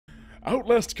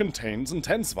Outlast contains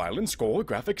intense violence, gore,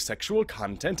 graphic sexual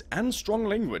content, and strong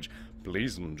language.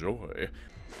 Please enjoy.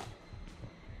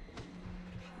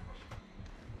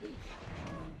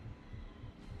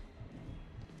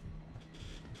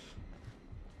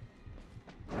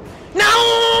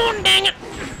 No! Dang it!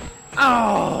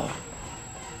 Oh!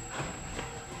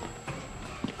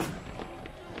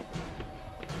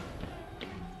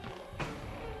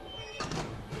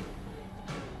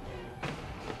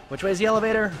 Which way's the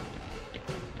elevator?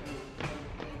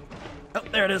 Oh,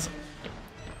 there it is.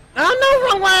 Oh,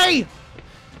 no, wrong way!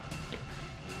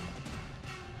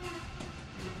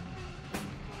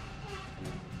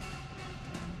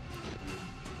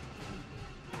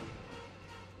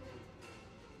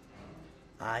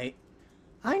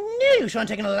 I knew you shouldn't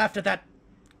have taken a left at that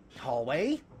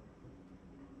hallway.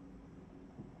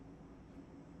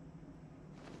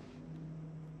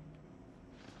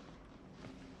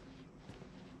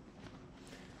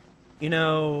 You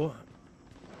know,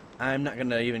 I'm not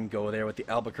gonna even go there with the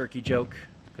Albuquerque joke,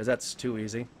 because that's too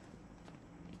easy.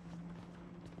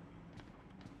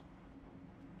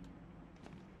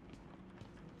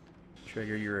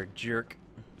 Trigger, you're a jerk.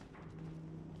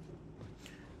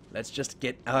 Let's just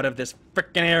get out of this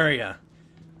frickin' area.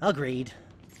 Agreed.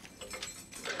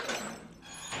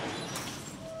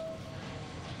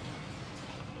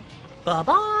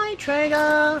 Bye-bye,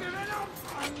 Traeger!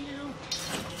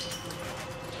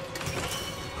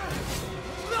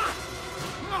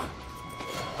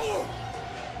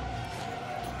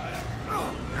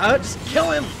 Just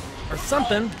kill him! Or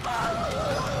something!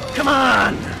 Come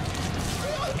on!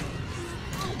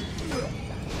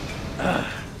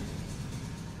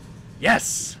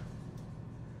 Yes!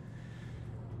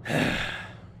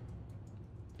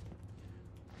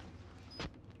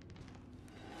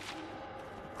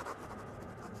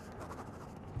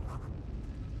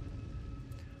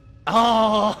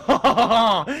 Oh!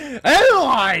 Oh,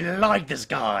 I like this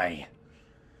guy!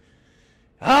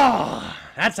 Oh,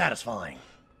 that's satisfying.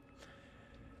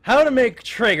 How to make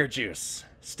Traeger juice.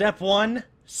 Step 1,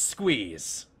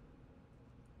 squeeze.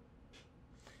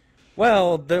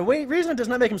 Well, the reason it does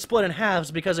not make him split in half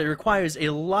is because it requires a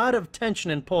lot of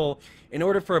tension and pull in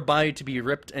order for a body to be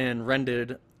ripped and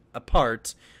rended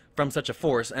apart from such a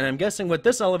force. And I'm guessing with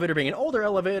this elevator being an older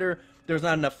elevator, there's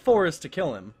not enough force to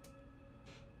kill him.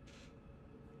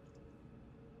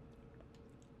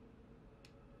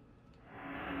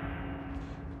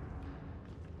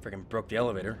 Freaking broke the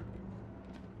elevator.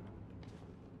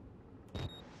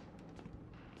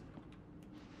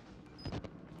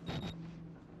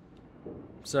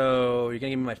 So, you gonna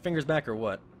give me my fingers back or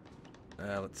what?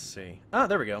 Let's see. Ah,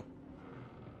 there we go.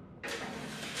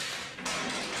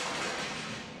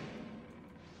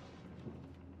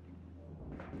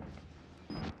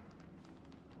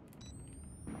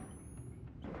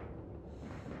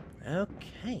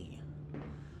 Okay.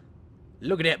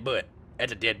 Look at that butt.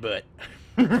 That's a dead butt.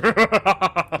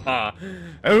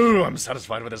 Oh, I'm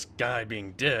satisfied with this guy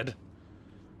being dead.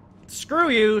 Screw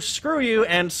you,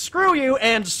 and screw you,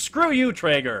 and screw you,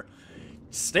 Traeger.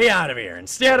 Stay out of here, and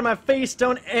stay out of my face.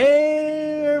 Don't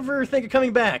ever think of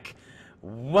coming back.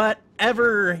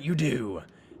 Whatever you do,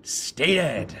 stay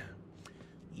dead.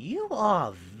 You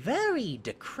are very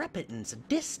decrepit and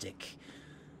sadistic.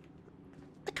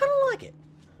 I kind of like it.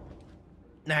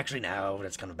 Actually, no,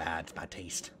 that's kind of bad. It's bad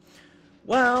taste.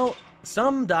 Well,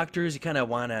 some doctors you kind of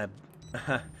want to...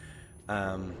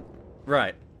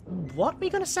 right. What were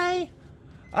you gonna say?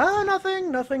 Oh,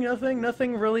 nothing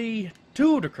really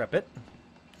too decrepit.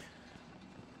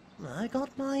 I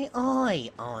got my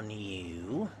eye on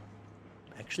you.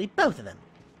 Actually, both of them.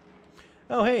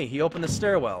 Oh, hey, he opened the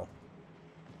stairwell.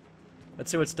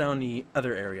 Let's see what's down the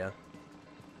other area.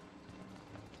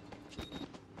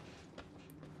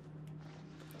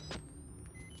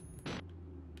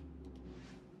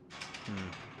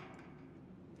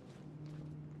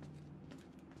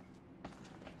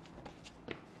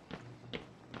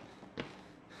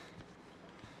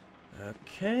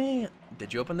 Okay,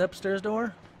 did you open the upstairs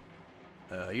door?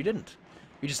 You didn't.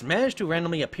 You just managed to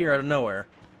randomly appear out of nowhere.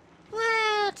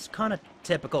 Well, it's kind of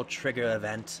typical trigger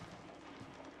event.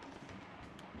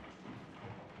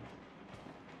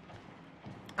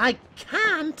 I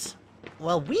can't!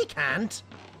 Well, we can't!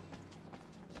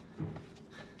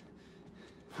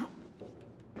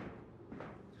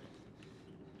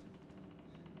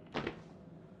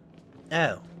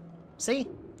 Oh. See?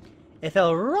 It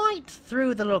fell right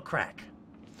through the little crack.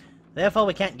 Therefore,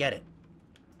 we can't get it.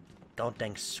 God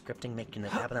dang scripting making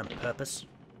it happen on purpose.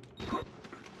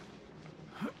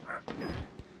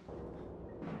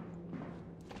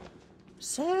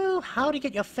 So, how do you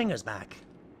get your fingers back?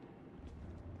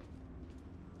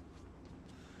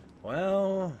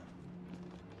 Well,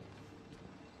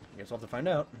 I guess I'll have to find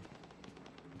out.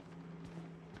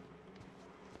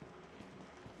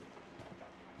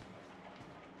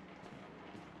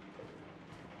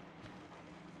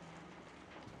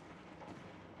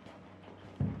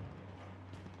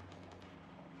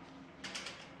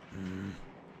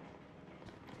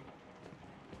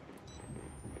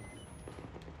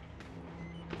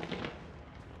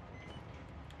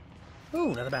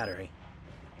 Ooh, another battery.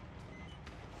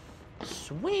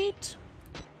 Sweet!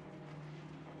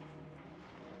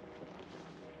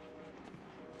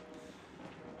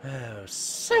 Oh,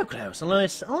 so close.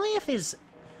 Only if his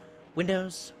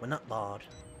windows were not barred.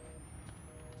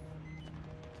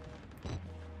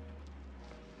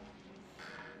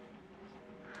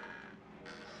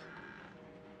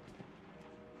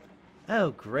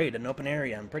 Oh, great, an open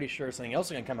area. I'm pretty sure something else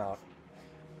is going to come out.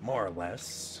 More or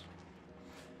less.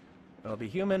 It'll be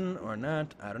human or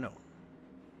not, I don't know.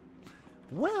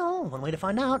 Well, one way to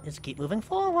find out is keep moving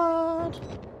forward.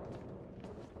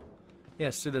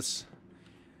 Yes, to this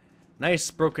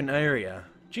nice broken area.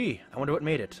 Gee, I wonder what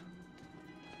made it.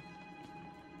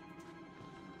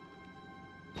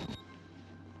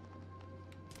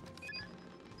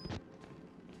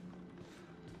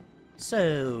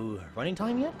 So, running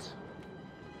time yet?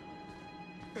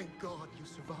 Thank God you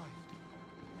survived.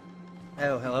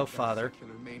 Oh, hello, Father. That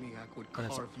circular maniac would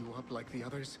carve you up like the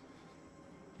others.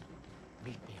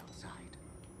 Meet me outside.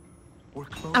 We're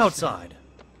close. Outside.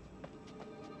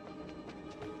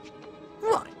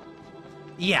 What?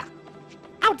 Yeah.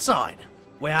 Outside.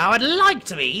 Where I would like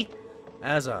to be.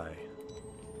 As I.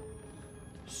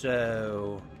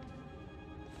 So.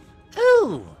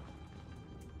 Ooh.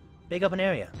 Big open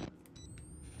area.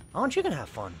 Aren't you gonna have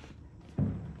fun?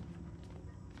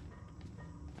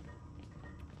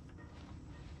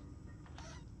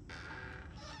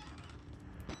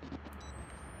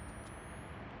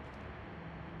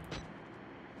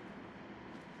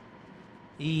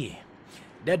 Yeah.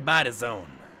 Dead body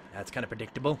zone. That's kind of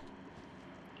predictable.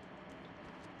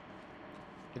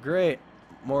 Great.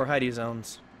 More hidey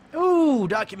zones. Ooh,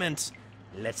 documents.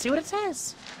 Let's see what it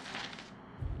says.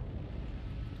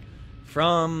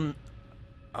 From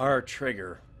our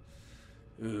trigger.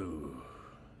 Ooh.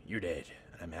 You're dead.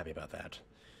 I'm happy about that.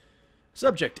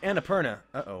 Subject, Annapurna.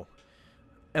 Uh-oh.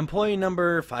 Employee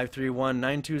number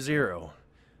 531920.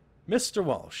 Mr.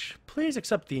 Walsh, please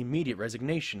accept the immediate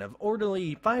resignation of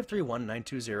orderly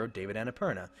 531920 David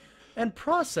Annapurna and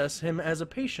process him as a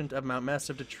patient of Mount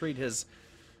Massive to treat his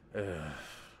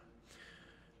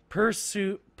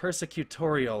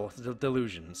persecutorial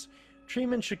delusions.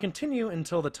 Treatment should continue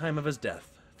until the time of his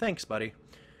death. Thanks, buddy.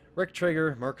 Rick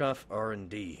Traeger, Murkoff,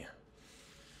 R&D.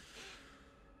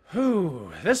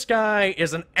 Whew, this guy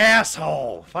is an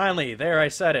asshole! Finally, there, I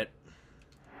said it.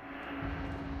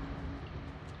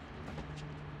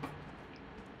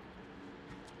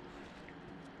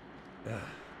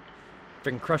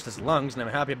 Freaking crushed his lungs, and I'm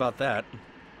happy about that.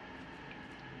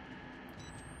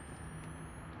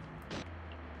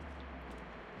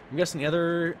 I'm guessing the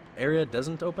other area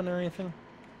doesn't open or anything?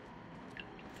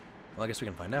 Well, I guess we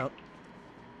can find out.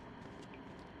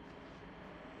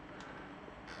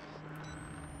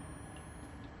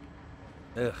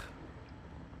 Ugh.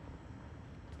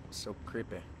 So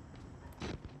creepy.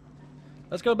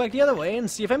 Let's go back the other way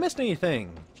and see if I missed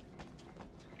anything.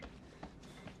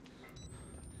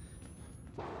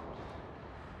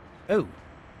 Oh.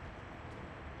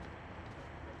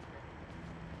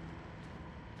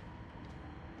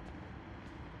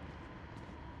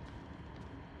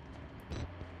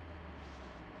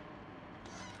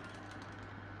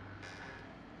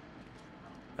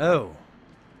 Oh.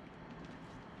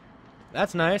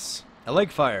 That's nice. A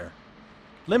leg fire.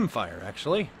 Limb fire,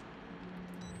 actually.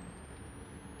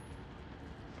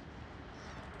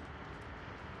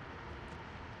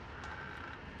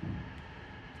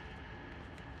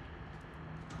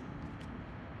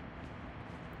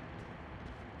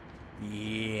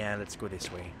 Yeah, let's go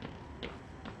this way.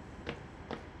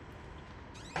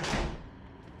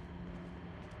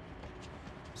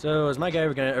 So, is my guy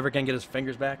ever gonna get his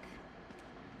fingers back?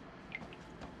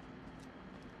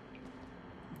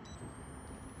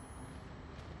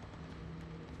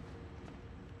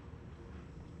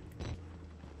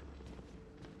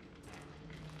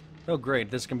 Oh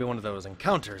great, this is gonna be one of those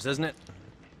encounters, isn't it?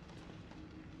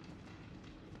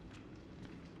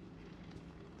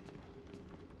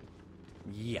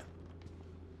 Yeah.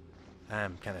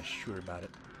 I'm kinda sure about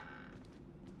it.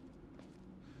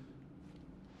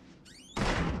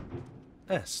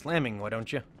 Slamming, why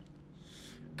don't you?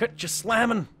 Quit your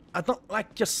slamming! I don't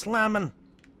like you slamming!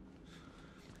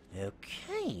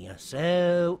 Okay,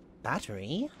 so...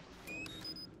 battery.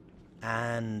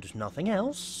 And nothing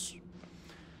else.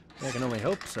 I can only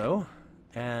hope so.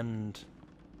 And...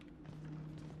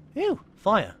 Ew!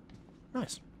 Fire.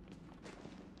 Nice.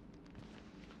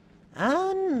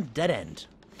 And dead end.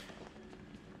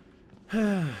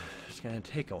 It's gonna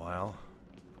take a while.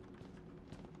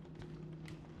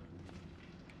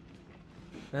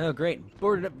 Oh great,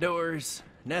 boarded up doors.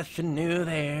 Nothing new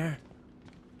there.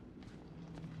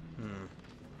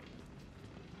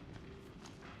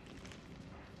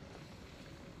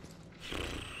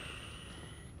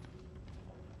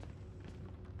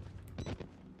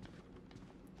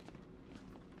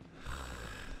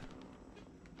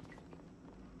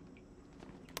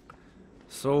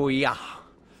 So yeah,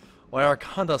 we're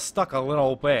kinda stuck a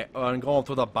little bit on going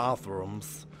to the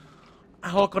bathrooms.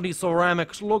 Look at these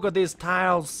ceramics, look at these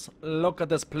tiles, look at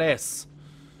this place.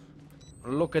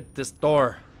 Look at this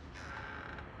door.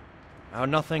 How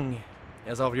nothing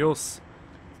is of use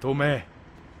to me.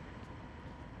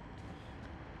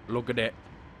 Look at it.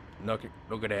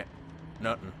 Look at it.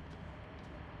 Nothing.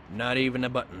 Not even a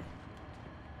button.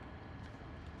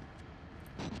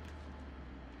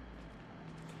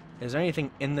 Is there anything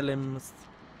in the limbs?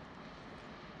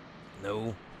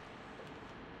 No.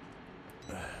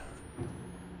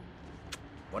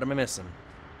 What am I missing?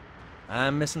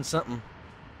 I'm missing something.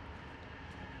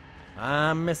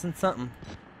 I'm missing something.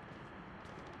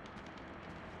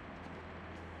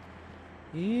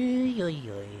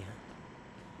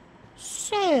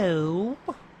 So...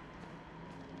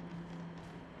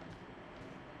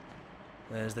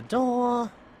 there's the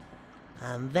door.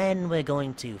 And then we're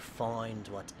going to find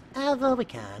whatever we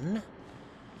can.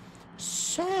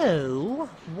 So,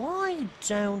 why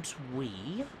don't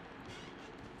we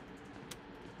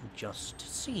just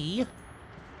see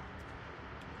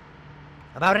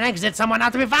about an exit somewhere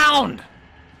not to be found?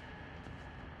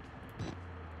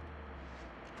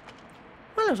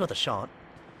 Well, it was worth a shot.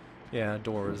 Yeah,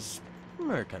 doors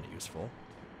are kind of useful.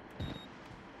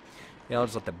 Yeah, I'll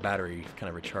just let the battery kind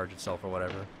of recharge itself or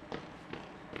whatever.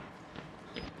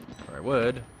 Or I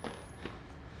would.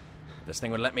 This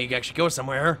thing would let me actually go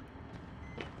somewhere.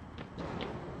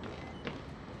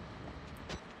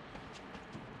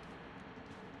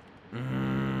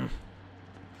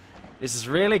 This is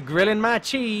really grilling my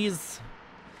cheese.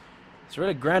 It's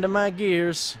really grinding my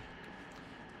gears.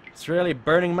 It's really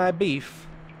burning my beef.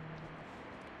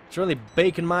 It's really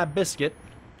baking my biscuit.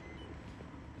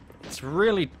 It's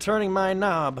really turning my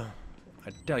knob.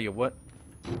 I tell you what.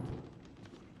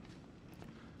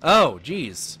 Oh,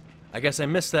 geez. I guess I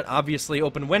missed that obviously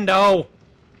open window.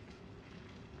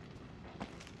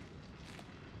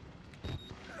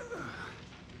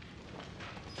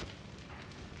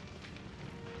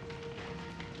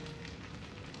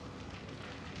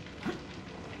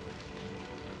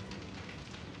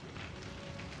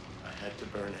 I had to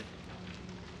burn it.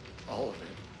 All of it.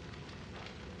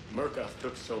 Murkoff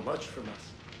took so much from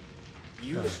us.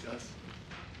 Used us.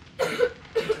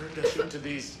 Turned us into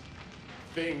these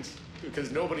things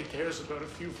because nobody cares about a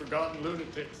few forgotten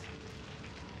lunatics.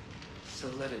 So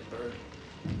let it burn.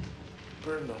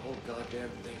 Burn the whole goddamn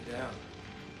thing down.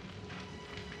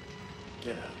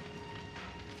 Get out.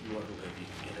 If you want to live, you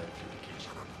can get out through the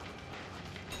kitchen.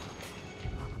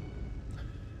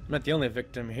 I'm not the only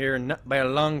victim here, not by a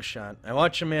long shot. I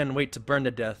watch a man wait to burn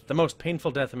to death, the most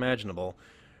painful death imaginable,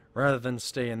 rather than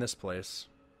stay in this place.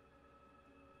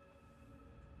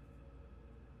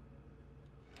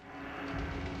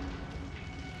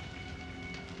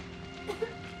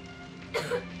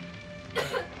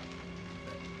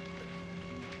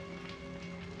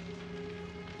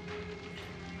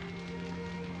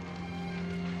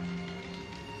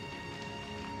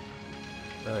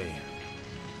 Oy.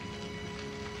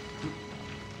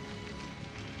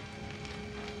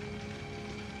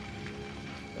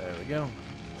 There we go.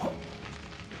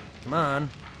 Come on.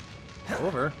 Go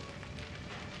over.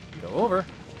 Go over.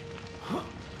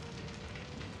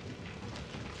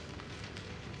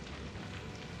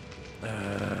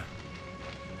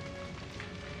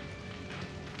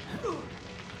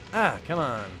 Ah, come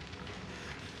on.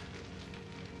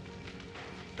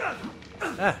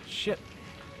 Ah, shit.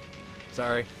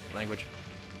 Sorry, language.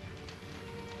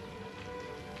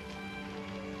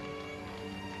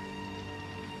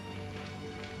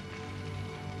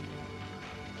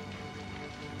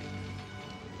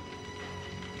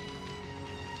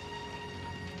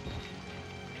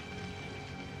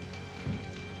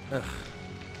 Ugh.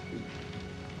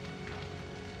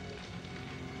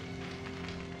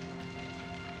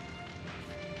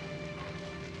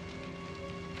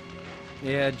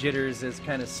 Yeah, Jitters is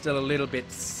kind of still a little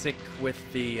bit sick with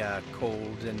the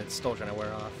cold, and it's still trying to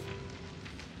wear off.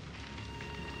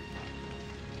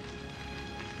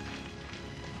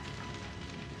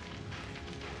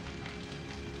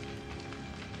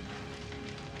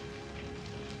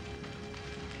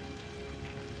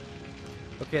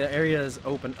 Okay, the area is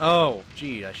open. Oh,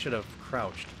 gee, I should have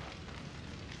crouched.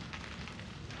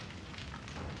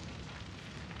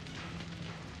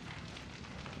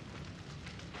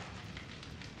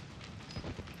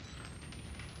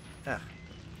 Ah.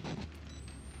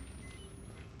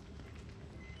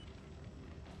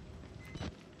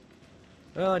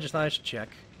 Well, I just thought I should check.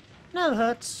 No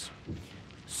hurts.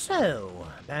 So,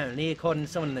 apparently, according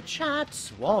to someone in the chat,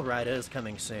 Wall Rider is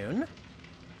coming soon.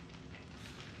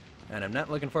 And I'm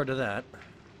not looking forward to that.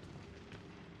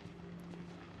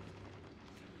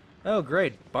 Oh,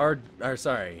 great. Barred... Or,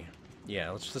 sorry.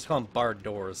 Yeah, let's just call them barred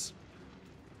doors.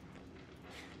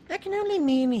 That can only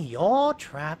mean you're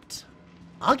trapped.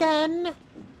 Again.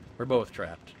 We're both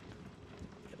trapped.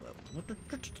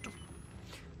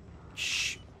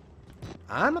 Shh.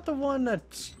 I'm not the one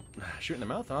that's shooting their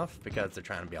mouth off because they're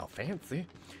trying to be all fancy.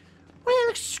 Well,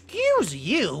 excuse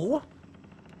you.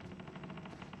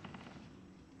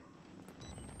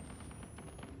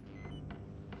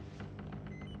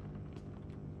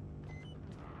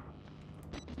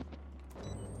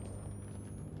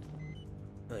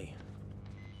 Hey.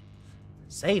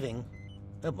 Saving?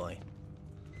 Oh boy.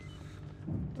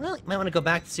 Well, you might want to go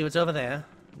back to see what's over there.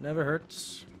 Never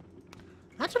hurts.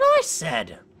 That's what I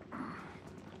said.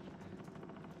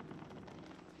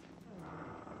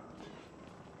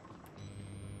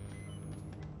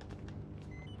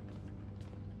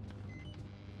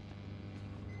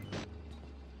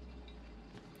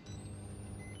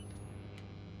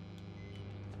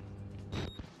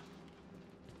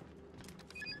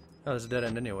 Oh, there's a dead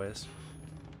end anyways.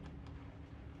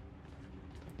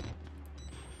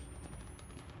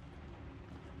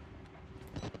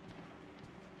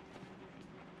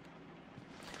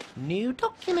 New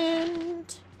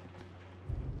document!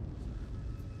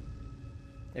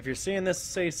 If you're seeing this,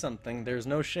 say something. There's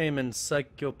no shame in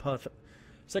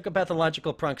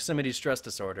psychopathological proximity stress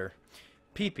disorder.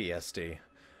 PPSD.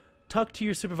 Talk to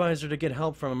your supervisor to get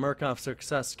help from a Murkoff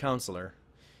success counselor.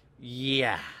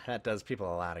 Yeah, that does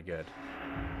people a lot of good.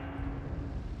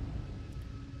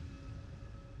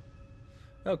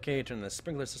 Okay, turn the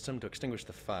sprinkler system to extinguish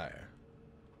the fire.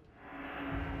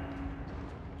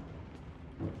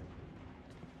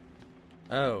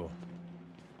 Oh.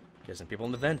 Getting people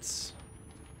in the vents.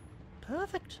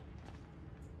 Perfect.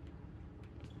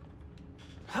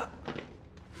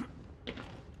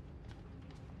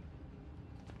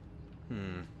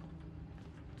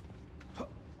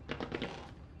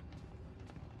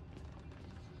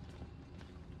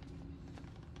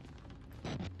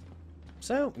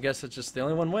 So, I guess it's just the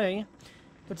only one way.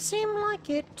 Would seem like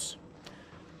it.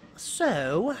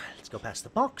 So, let's go past the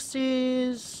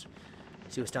boxes.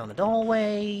 See what's down the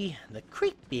doorway. The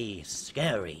creepy,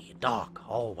 scary, dark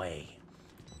hallway.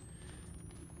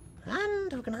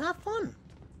 And we're gonna have fun.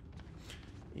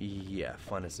 Yeah,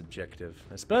 fun is subjective.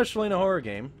 Especially in a horror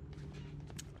game.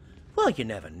 Well, you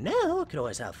never know. You could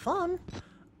always have fun.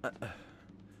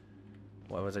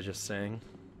 What was I just saying?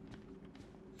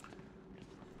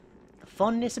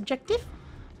 Fun is subjective?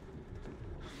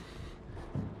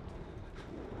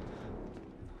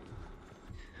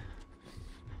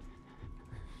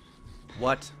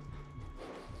 What?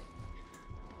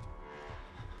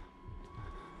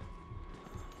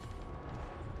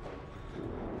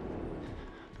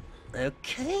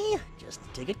 Okay, just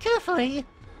take it carefully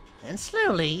and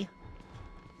slowly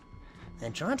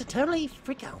and try not to totally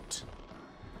freak out.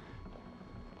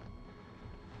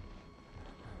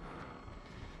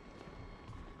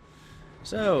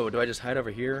 So, do I just hide over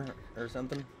here or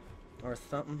something? Or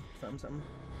something? Something?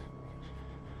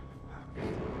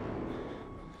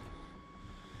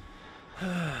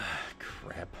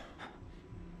 Crap.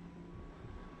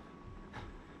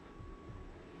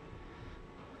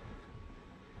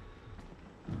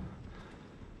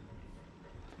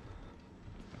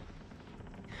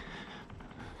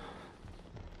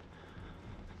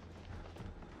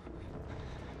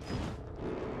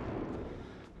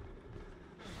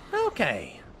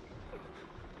 Okay.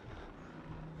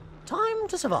 Time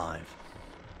to survive.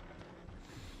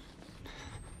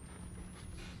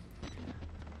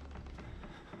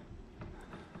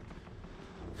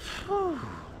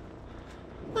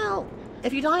 Well,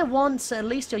 if you die once, at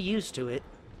least you're used to it.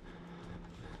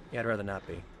 Yeah, I'd rather not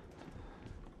be.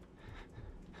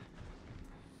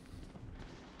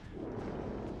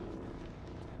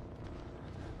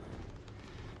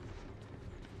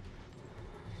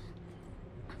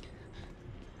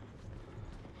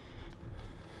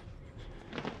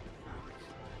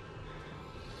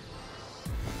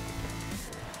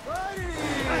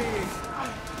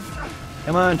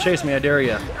 Come on, chase me, I dare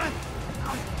ya.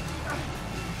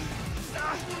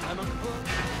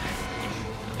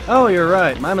 Oh, you're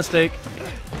right. My mistake.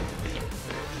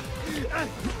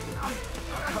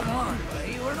 Come on,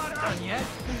 buddy. We're not done yet.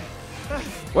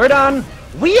 We're done.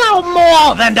 We are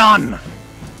more than done.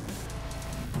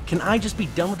 Can I just be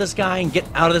done with this guy and get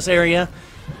out of this area?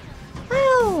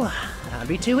 Well, that'd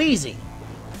be too easy.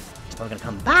 He's probably gonna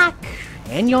come back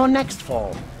in your next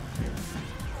fall.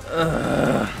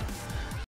 Ugh.